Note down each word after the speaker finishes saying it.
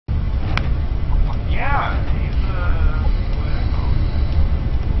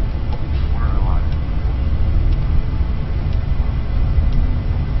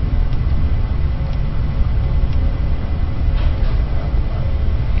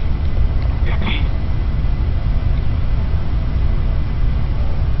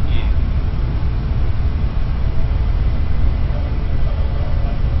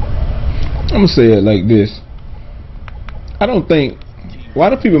I'm gonna say it like this. I don't think. Why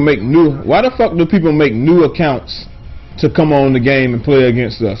do people make new? Why the fuck do people make new accounts to come on the game and play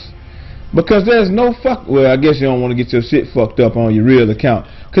against us? Because there's no fuck. Well, I guess you don't want to get your shit fucked up on your real account.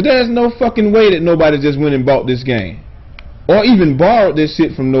 Because there's no fucking way that nobody just went and bought this game, or even borrowed this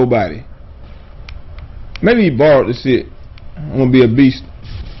shit from nobody. Maybe he borrowed the shit. I'm gonna be a beast.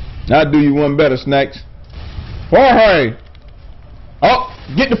 I'll do you one better, Snacks. Jorge! Oh,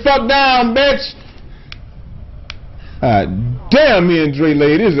 get the fuck down, bitch! Damn, me and Dre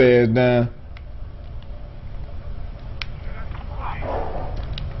laid his ass down.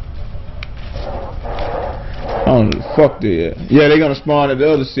 I don't know the fuck they at. Yeah, they gonna spawn at the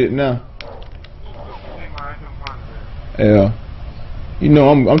other shit now. Yeah. You know,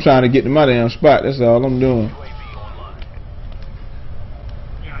 I'm trying to get to my damn spot. That's all I'm doing.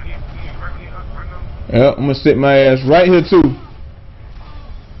 Yeah, I'm gonna sit my ass right here too.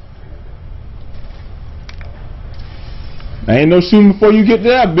 Ain't no shooting before you get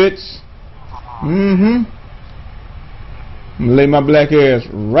there, bitch. I'm gonna lay my black ass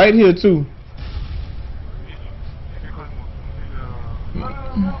right here too.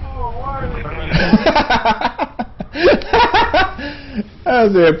 I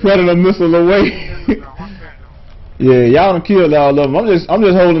said predator missile away. Yeah, y'all done killed all of them. I'm just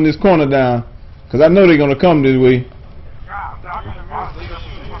holding this corner down, cause I know they're gonna come this way.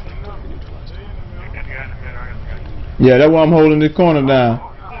 Yeah, that's why I'm holding this corner down.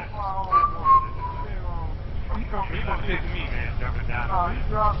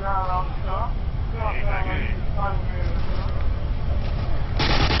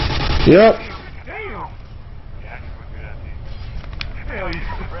 Yep.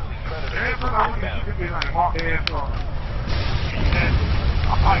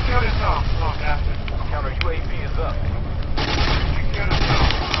 Counter UAV is up.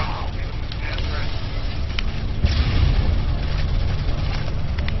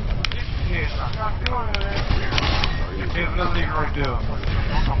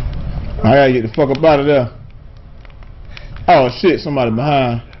 I gotta get the fuck up out of there. Oh shit, somebody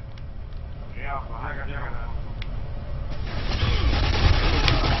behind.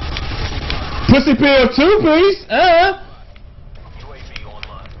 Pussy pill 2 piece, UAV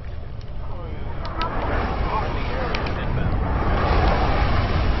online.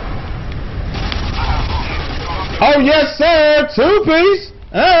 Oh yes sir, 2 piece,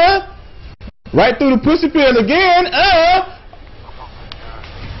 right through the pussy pill again,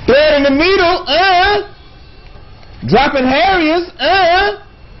 thread in the needle, dropping Harriers,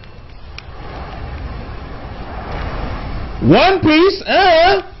 1 piece,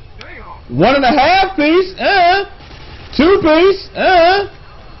 1.5 piece, 2 piece,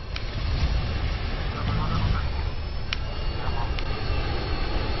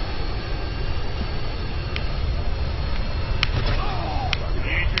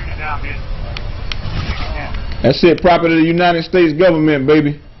 That shit property of the United States government,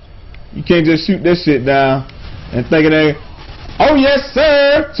 baby. You can't just shoot that shit down and think it ain't. Oh yes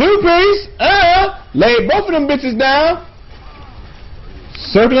sir, 2 piece, laid both of them bitches down.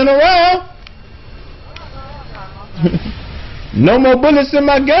 Circling around. No more bullets in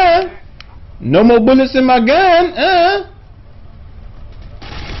my gun. No more bullets in my gun.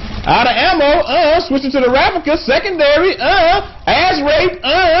 Out of ammo. Switching to the replica. Secondary. Ass rape.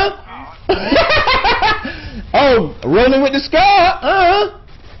 Oh, rolling with the scar.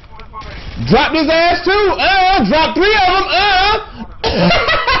 Dropped his ass too. Dropped 3 of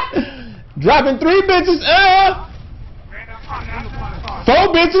them. Dropping 3 bitches. 4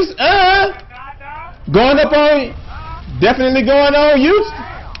 bitches, going up on, definitely going on YouTube.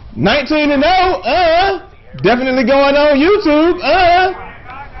 19 and 0, definitely going on YouTube,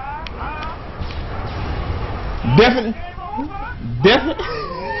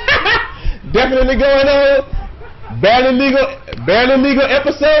 definitely going on. Barely legal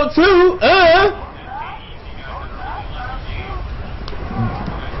episode 2,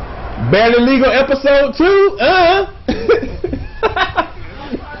 barely legal episode 2,